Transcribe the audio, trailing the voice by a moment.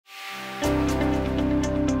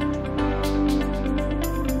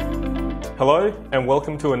Hello and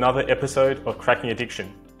welcome to another episode of Cracking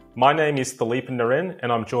Addiction. My name is Philippe Naren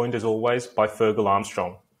and I'm joined as always by Fergal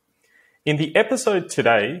Armstrong. In the episode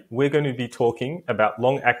today, we're going to be talking about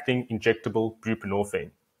long-acting injectable buprenorphine.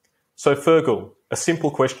 So Fergal, a simple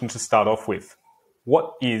question to start off with.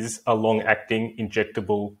 What is a long-acting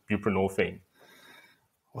injectable buprenorphine?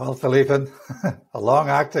 Well, Philippe, a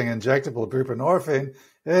long-acting injectable buprenorphine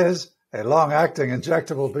is a long-acting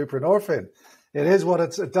injectable buprenorphine. It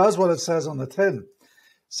does what it says on the tin.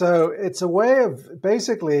 So it's a way of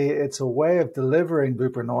delivering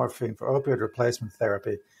buprenorphine for opioid replacement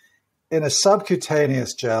therapy in a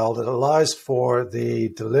subcutaneous gel that allows for the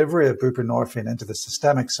delivery of buprenorphine into the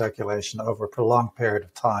systemic circulation over a prolonged period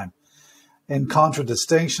of time, in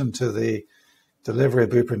contradistinction to the delivery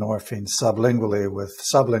of buprenorphine sublingually with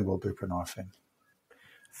sublingual buprenorphine.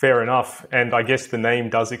 Fair enough. And I guess the name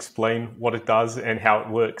does explain what it does and how it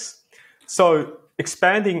works. So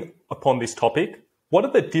expanding upon this topic, what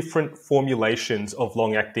are the different formulations of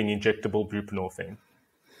long-acting injectable buprenorphine?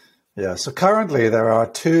 Yeah, so currently there are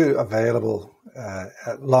two available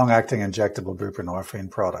long-acting injectable buprenorphine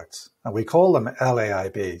products, and we call them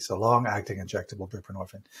LAIB, so long-acting injectable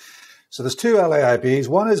buprenorphine. So there's two LAIBs.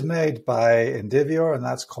 One is made by Indivior, and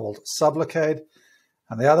that's called Sublocade,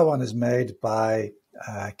 and the other one is made by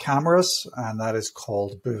Camurus, and that is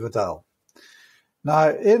called Buvidal. Now,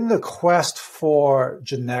 in the quest for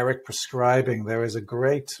generic prescribing, there is a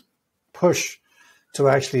great push to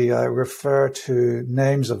actually refer to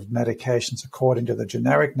names of medications according to the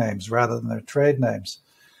generic names rather than their trade names.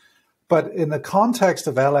 But in the context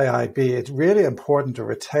of LAIB, it's really important to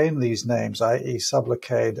retain these names, i.e.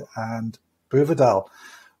 Sublocade and Buvidal,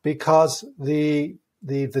 because the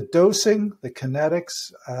dosing, the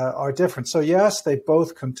kinetics are different. So yes, they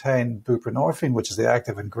both contain buprenorphine, which is the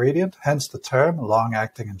active ingredient, hence the term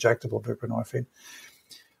long-acting injectable buprenorphine.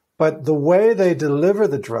 But the way they deliver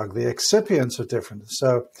the drug, the excipients are different.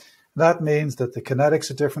 So that means that the kinetics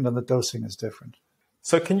are different and the dosing is different.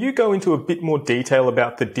 So can you go into a bit more detail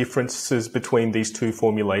about the differences between these two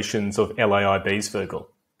formulations of LAIBs, Fergal?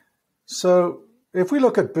 So if we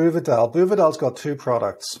look at Buvidal, Buvidal's got two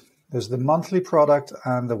products. There's the monthly product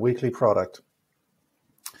and the weekly product.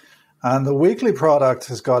 And the weekly product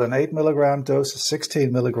has got an 8 milligram dose, a 16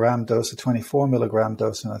 milligram dose, a 24 milligram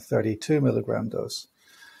dose, and a 32 milligram dose.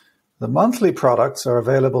 The monthly products are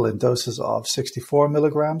available in doses of 64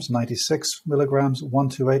 milligrams, 96 milligrams,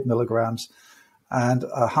 128 milligrams, and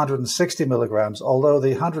 160 milligrams, although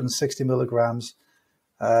the 160 milligrams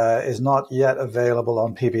is not yet available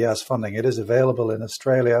on PBS funding. It is available in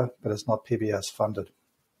Australia, but it's not PBS funded.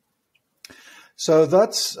 So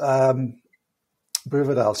that's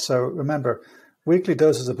Buvidal. So remember, weekly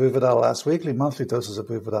doses of Buvidal last weekly, monthly doses of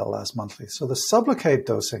Buvidal last monthly. So the Sublocade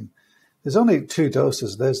dosing, there's only two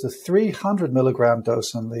doses. There's the 300 milligram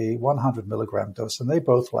dose and the 100 milligram dose, and they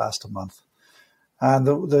both last a month. And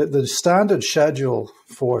the standard schedule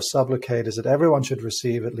for Sublocade is that everyone should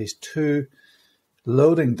receive at least two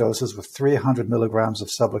loading doses with 300 milligrams of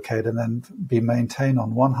Sublocade and then be maintained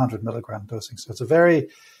on 100 milligram dosing. So it's a very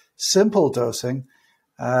simple dosing,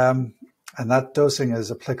 and that dosing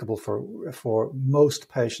is applicable for most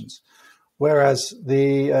patients. Whereas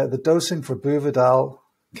the dosing for Buvidal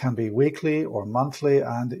can be weekly or monthly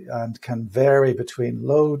and can vary between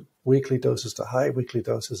low weekly doses to high weekly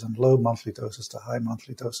doses and low monthly doses to high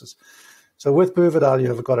monthly doses. So with Buvidal,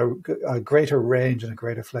 you've got a greater range and a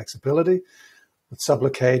greater flexibility. With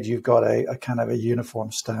Sublocade, you've got a kind of a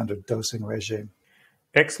uniform standard dosing regime.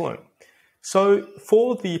 Excellent. So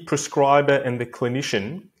for the prescriber and the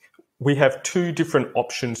clinician, we have two different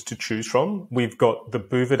options to choose from. We've got the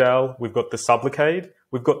Buvidal, we've got the Sublocade,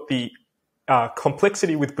 we've got the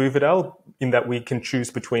complexity with Buvidal in that we can choose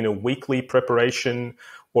between a weekly preparation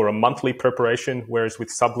or a monthly preparation, whereas with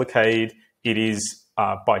Sublocade, it is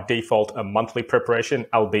by default a monthly preparation,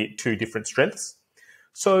 albeit two different strengths.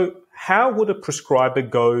 So how would a prescriber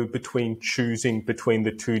go between choosing between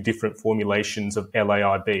the two different formulations of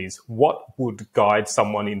LAIBs? What would guide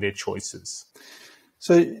someone in their choices?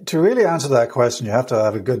 So to really answer that question, you have to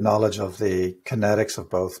have a good knowledge of the kinetics of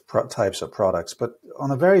both types of products. But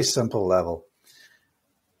on a very simple level,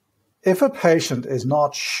 if a patient is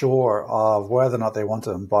not sure of whether or not they want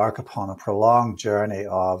to embark upon a prolonged journey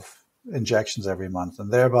of injections every month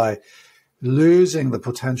and thereby losing the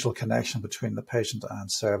potential connection between the patient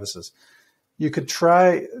and services, you could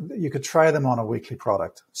try them on a weekly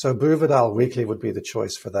product. So Buvidal weekly would be the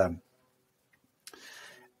choice for them.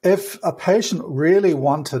 If a patient really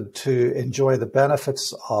wanted to enjoy the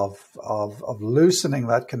benefits of loosening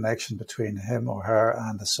that connection between him or her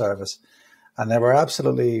and the service, and they were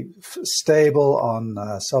absolutely stable on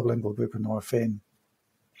sublingual buprenorphine,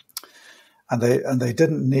 and they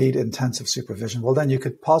didn't need intensive supervision, well, then you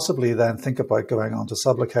could possibly then think about going on to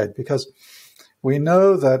Subcutaneously, because we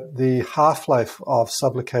know that the half-life of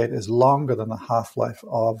Subcutaneously is longer than the half-life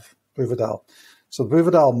of Buvidal. So the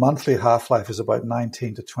Buvidal monthly half-life is about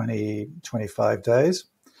 19 to 25 days.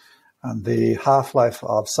 And the half-life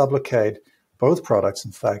of Subcutaneously, both products,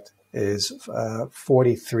 in fact, is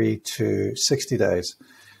 43 to 60 days.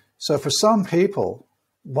 So for some people,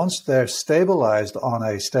 once they're stabilized on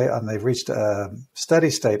a state and they've reached a steady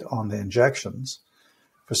state on the injections,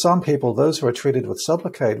 for some people, those who are treated with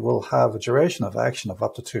Subcutaneously will have a duration of action of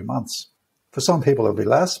up to 2 months. For some people, it'll be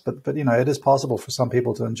less, but it is possible for some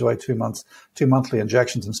people to enjoy 2 monthly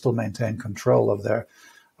injections and still maintain control of their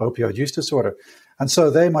opioid use disorder. And so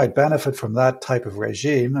they might benefit from that type of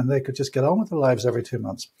regime, and they could just get on with their lives every 2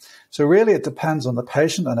 months. So really, it depends on the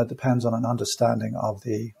patient, and it depends on an understanding of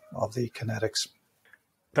the kinetics.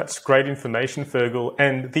 That's great information, Fergal.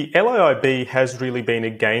 And the LAIB has really been a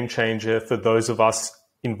game changer for those of us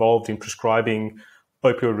involved in prescribing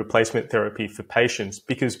opioid replacement therapy for patients,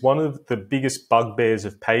 because one of the biggest bugbears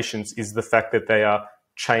of patients is the fact that they are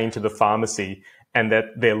chained to the pharmacy and that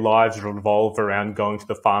their lives revolve around going to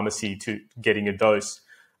the pharmacy to getting a dose,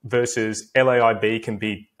 versus LAIB can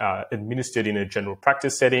be administered in a general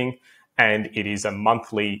practice setting, and it is a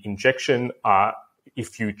monthly injection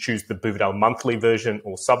if you choose the Buvidal monthly version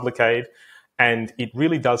or Subcutaneously. And it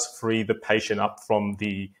really does free the patient up from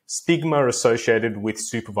the stigma associated with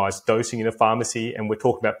supervised dosing in a pharmacy. And we're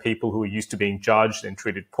talking about people who are used to being judged and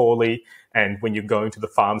treated poorly. And when you're going to the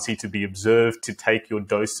pharmacy to be observed to take your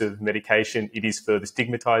dose of medication, it is further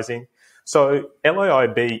stigmatizing. So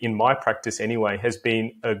LAIB, in my practice anyway, has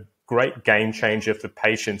been a great game changer for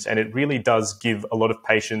patients. And it really does give a lot of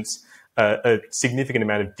patients a significant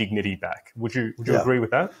amount of dignity back. Would you agree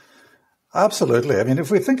with that? Absolutely. I mean, if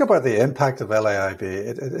we think about the impact of LAIB,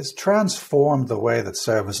 it has transformed the way that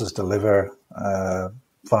services deliver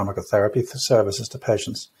pharmacotherapy services to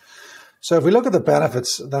patients. So if we look at the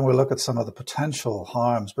benefits, then we'll look at some of the potential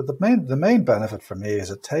harms. But the main benefit for me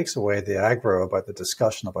is it takes away the aggro about the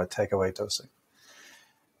discussion about takeaway dosing.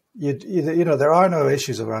 You know, there are no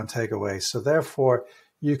issues around takeaway. So therefore,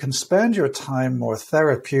 you can spend your time more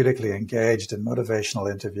therapeutically engaged in motivational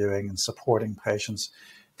interviewing and supporting patients,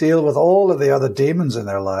 deal with all of the other demons in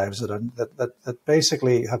their lives that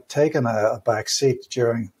basically have taken a back seat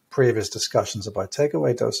during previous discussions about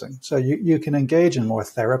takeaway dosing. So you can engage in more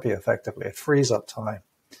therapy effectively. It frees up time.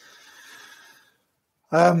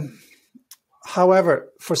 However,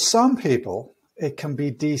 for some people, it can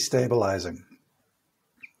be destabilizing.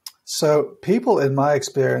 So people, in my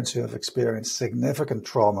experience, who have experienced significant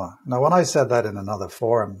trauma. Now, when I said that in another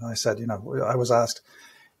forum, I said, I was asked,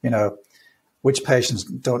 which patients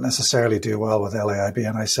don't necessarily do well with LAIB.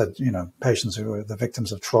 And I said, patients who are the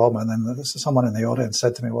victims of trauma. And then someone in the audience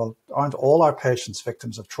said to me, well, aren't all our patients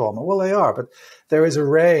victims of trauma? Well, they are, but there is a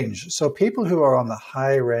range. So people who are on the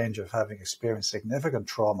high range of having experienced significant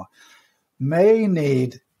trauma may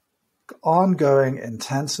need ongoing,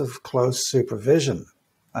 intensive, close supervision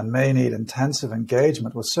and may need intensive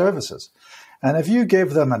engagement with services. And if you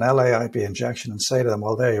give them an LAIB injection and say to them,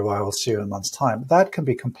 well, there you are, we'll see you in a month's time, that can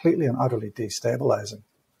be completely and utterly destabilizing.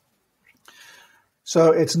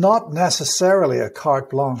 So it's not necessarily a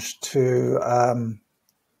carte blanche to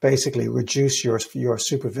basically reduce your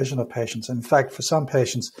supervision of patients. In fact, for some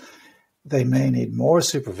patients, they may need more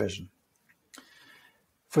supervision.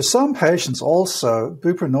 For some patients also,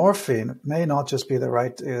 buprenorphine may not just be the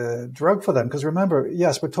right drug for them. Because remember,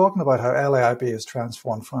 yes, we're talking about how LAIB has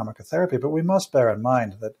transformed pharmacotherapy, but we must bear in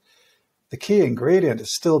mind that the key ingredient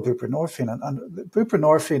is still buprenorphine. And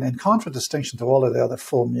buprenorphine, in contradistinction to all of the other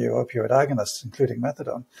full mu opioid agonists, including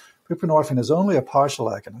methadone, buprenorphine is only a partial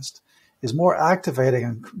agonist, is more activating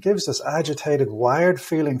and gives this agitated, wired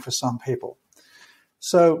feeling for some people.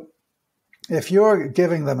 So if you're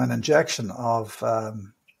giving them an injection of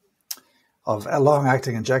a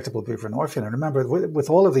long-acting injectable buprenorphine. And remember, with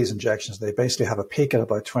all of these injections, they basically have a peak at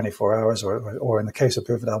about 24 hours, or in the case of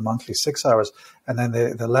Buvidal, monthly 6 hours, and then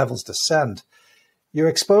the levels descend. You're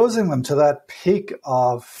exposing them to that peak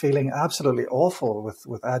of feeling absolutely awful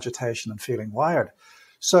with agitation and feeling wired.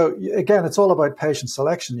 So again, it's all about patient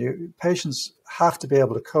selection. Patients have to be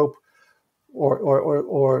able to cope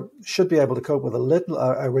or should be able to cope with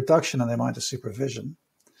a reduction in the amount of supervision.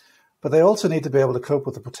 But they also need to be able to cope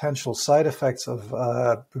with the potential side effects of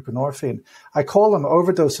buprenorphine. I call them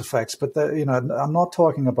overdose effects, but I'm not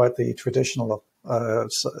talking about the traditional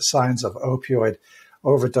signs of opioid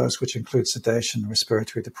overdose, which include sedation,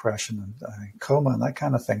 respiratory depression, and coma, and that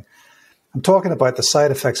kind of thing. I'm talking about the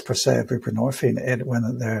side effects per se of buprenorphine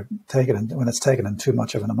when it's taken in too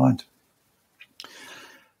much of an amount.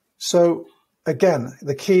 So again,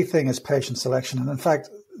 the key thing is patient selection. And in fact,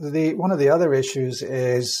 one of the other issues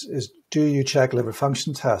is do you check liver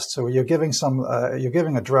function tests? So you're giving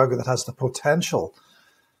a drug that has the potential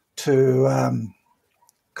to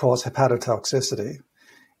cause hepatotoxicity.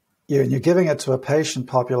 You're giving it to a patient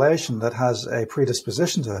population that has a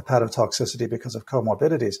predisposition to hepatotoxicity because of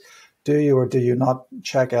comorbidities. Do you or do you not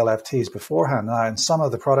check LFTs beforehand? Now, in some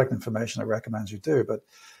of the product information, it recommends you do, but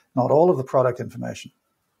not all of the product information.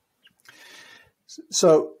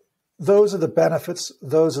 So those are the benefits,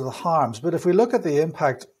 those are the harms. But if we look at the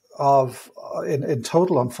impact in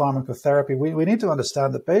total on pharmacotherapy, we need to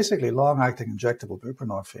understand that basically long-acting injectable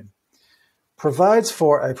buprenorphine provides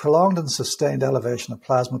for a prolonged and sustained elevation of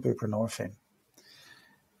plasma buprenorphine.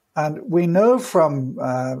 And we know from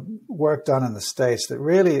work done in the States that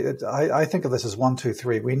really, I think of this as 1, 2,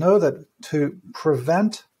 3. We know that to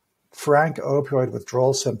prevent frank opioid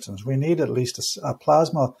withdrawal symptoms, we need at least a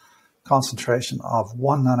plasma concentration of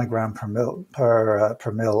 1 nanogram per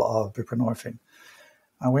mil of buprenorphine.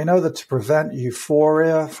 And we know that to prevent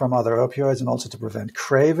euphoria from other opioids and also to prevent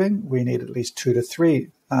craving, we need at least 2 to 3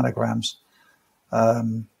 nanograms.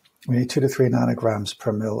 We need 2 to 3 nanograms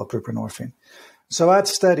per mil of buprenorphine. So at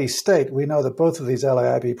steady state, we know that both of these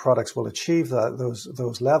LAIB products will achieve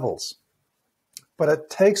those levels. But it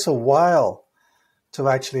takes a while to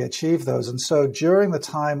actually achieve those. And so during the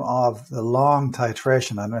time of the long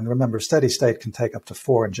titration, and remember, steady state can take up to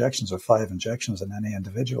 4 injections or 5 injections in any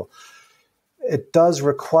individual, it does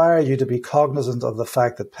require you to be cognizant of the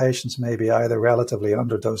fact that patients may be either relatively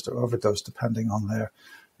underdosed or overdosed depending on their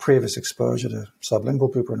previous exposure to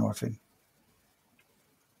sublingual buprenorphine.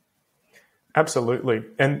 Absolutely.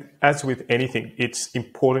 And as with anything, it's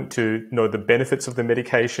important to know the benefits of the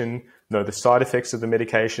medication, know the side effects of the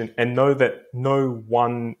medication, and know that no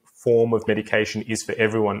one form of medication is for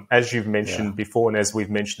everyone. As you've mentioned before, and as we've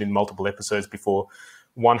mentioned in multiple episodes before,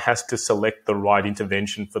 one has to select the right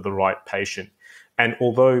intervention for the right patient. And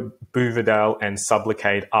although Buvidal and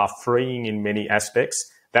Sublocade are freeing in many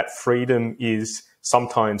aspects, that freedom is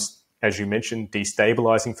sometimes, as you mentioned,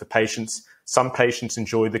 destabilizing for patients. Some patients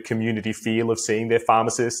enjoy the community feel of seeing their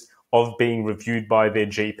pharmacist, of being reviewed by their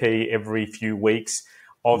GP every few weeks,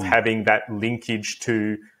 of having that linkage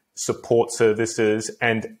to support services.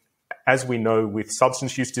 And as we know with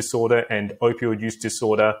substance use disorder and opioid use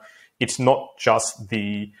disorder, it's not just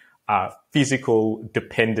the physical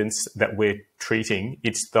dependence that we're treating,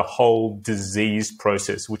 it's the whole disease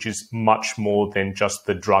process, which is much more than just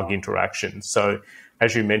the drug interaction. So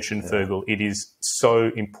as you mentioned, Fergal, it is so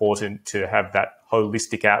important to have that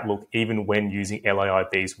holistic outlook, even when using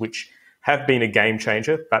LAIBs, which have been a game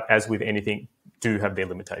changer, but as with anything, do have their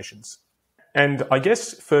limitations. And I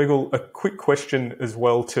guess, Fergal, a quick question as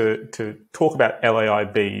well to talk about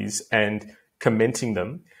LAIBs and commencing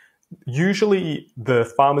them. Usually the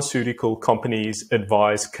pharmaceutical companies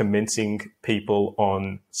advise commencing people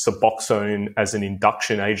on Suboxone as an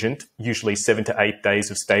induction agent, usually 7 to 8 days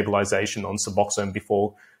of stabilization on Suboxone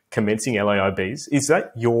before commencing LAIBs. Is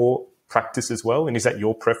that your practice as well? And is that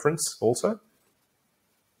your preference also?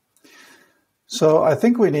 So I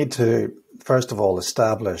think we need to, first of all,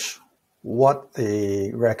 establish what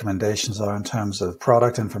the recommendations are in terms of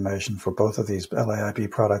product information for both of these LAIB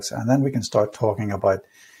products, and then we can start talking about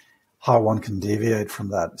how one can deviate from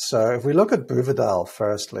that. So if we look at Buvidal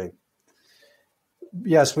firstly,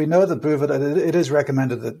 yes, we know that Buvidal, it is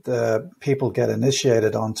recommended that people get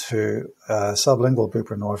initiated onto sublingual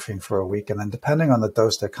buprenorphine for a week, and then depending on the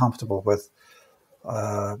dose they're comfortable with,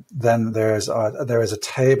 then there is a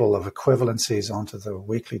table of equivalencies onto the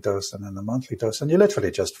weekly dose and then the monthly dose, and you literally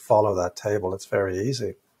just follow that table. It's very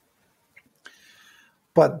easy.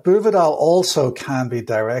 But Buvidal also can be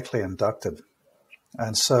directly inducted.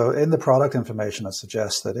 And so in the product information, it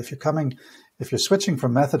suggests that if you're switching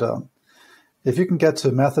from methadone, if you can get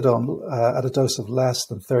to methadone at a dose of less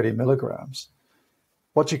than 30 milligrams,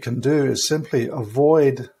 what you can do is simply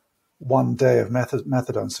avoid 1 day of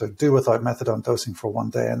methadone. So do without methadone dosing for 1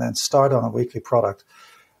 day and then start on a weekly product,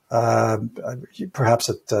 perhaps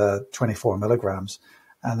at 24 milligrams,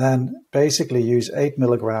 and then basically use 8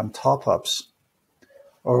 milligram top-ups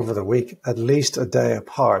over the week, at least a day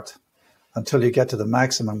apart, until you get to the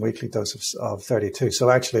maximum weekly dose of 32. So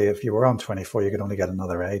actually, if you were on 24, you could only get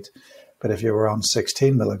another 8. But if you were on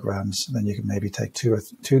 16 milligrams, then you could maybe take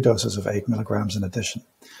two doses of 8 milligrams in addition.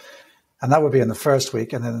 And that would be in the first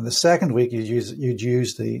week. And then in the second week, you'd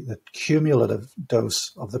use the cumulative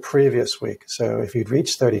dose of the previous week. So if you'd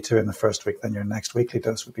reached 32 in the first week, then your next weekly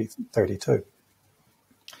dose would be 32.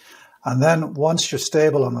 And then once you're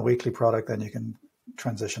stable on the weekly product, then you can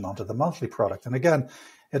transition onto the monthly product. And again,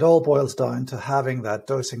 it all boils down to having that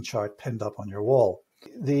dosing chart pinned up on your wall.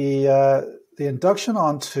 The induction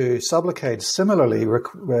onto Subcutaneously similarly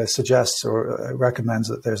suggests or recommends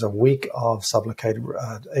that there's a week of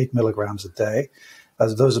Subcutaneously at 8 milligrams a day,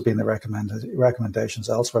 as those have been the recommendations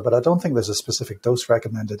elsewhere. But I don't think there's a specific dose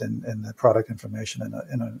recommended in the product information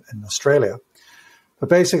in Australia. But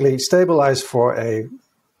basically, stabilize for a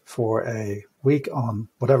week on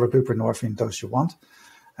whatever buprenorphine dose you want,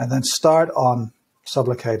 and then start on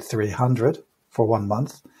Subcutaneously 300 for 1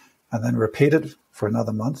 month, and then repeat it for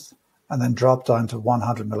another month, and then drop down to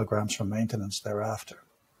 100 milligrams for maintenance thereafter.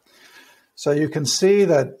 So you can see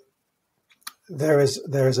that there is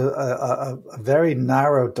a very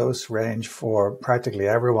narrow dose range for practically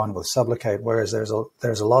everyone with Subcutaneously, whereas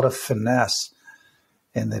there's a lot of finesse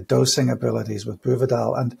in the dosing abilities with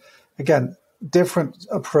Buvidal. And again, different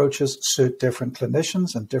approaches suit different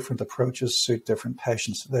clinicians, and different approaches suit different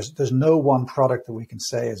patients. There's no one product that we can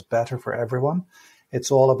say is better for everyone.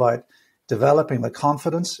 It's all about developing the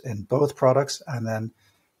confidence in both products and then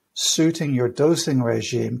suiting your dosing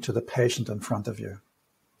regime to the patient in front of you.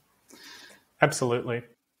 Absolutely.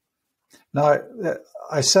 Now,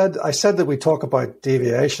 I said that we talk about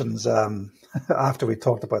deviations after we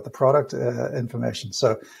talked about the product information.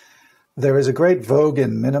 So there is a great vogue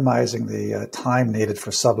in minimizing the time needed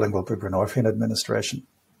for sublingual buprenorphine administration.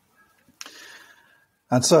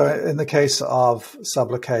 And so in the case of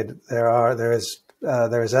Subcutaneously,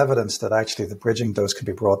 there is evidence that actually the bridging dose can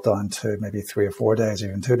be brought down to maybe 3 or 4 days,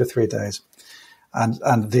 even 2 to 3 days.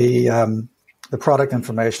 And the product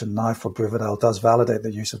information now for Buvidal does validate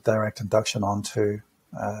the use of direct induction onto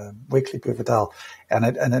weekly Buvidal, and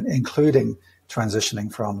including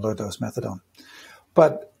transitioning from low-dose methadone.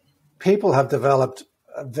 But people have developed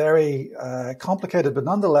very complicated but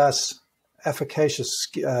nonetheless efficacious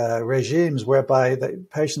regimes whereby the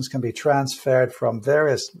patients can be transferred from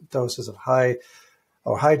various doses of high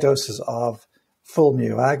doses of full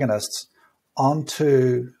mu agonists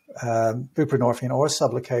onto buprenorphine or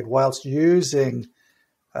Subcutaneously whilst using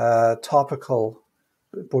topical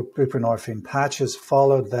buprenorphine patches,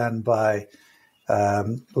 followed then by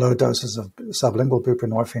low doses of sublingual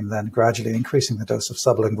buprenorphine, then gradually increasing the dose of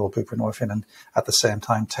sublingual buprenorphine and at the same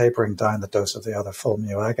time tapering down the dose of the other full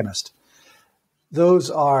mu agonist. Those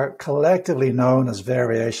are collectively known as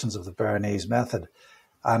variations of the Bernese method,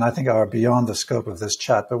 and I think are beyond the scope of this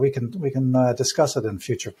chat, but we can discuss it in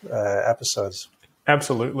future episodes.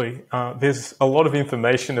 Absolutely. There's a lot of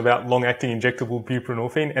information about long-acting injectable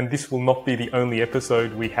buprenorphine, and this will not be the only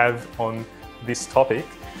episode we have on this topic,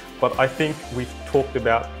 but I think we've talked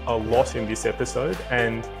about a lot in this episode,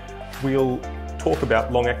 and we'll talk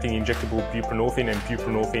about long-acting injectable buprenorphine and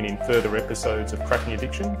buprenorphine in further episodes of Cracking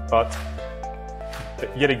Addiction. But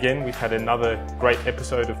yet again, we've had another great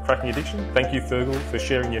episode of Cracking Addiction. Thank you, Fergal, for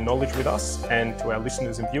sharing your knowledge with us, and to our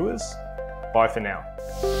listeners and viewers, bye for now.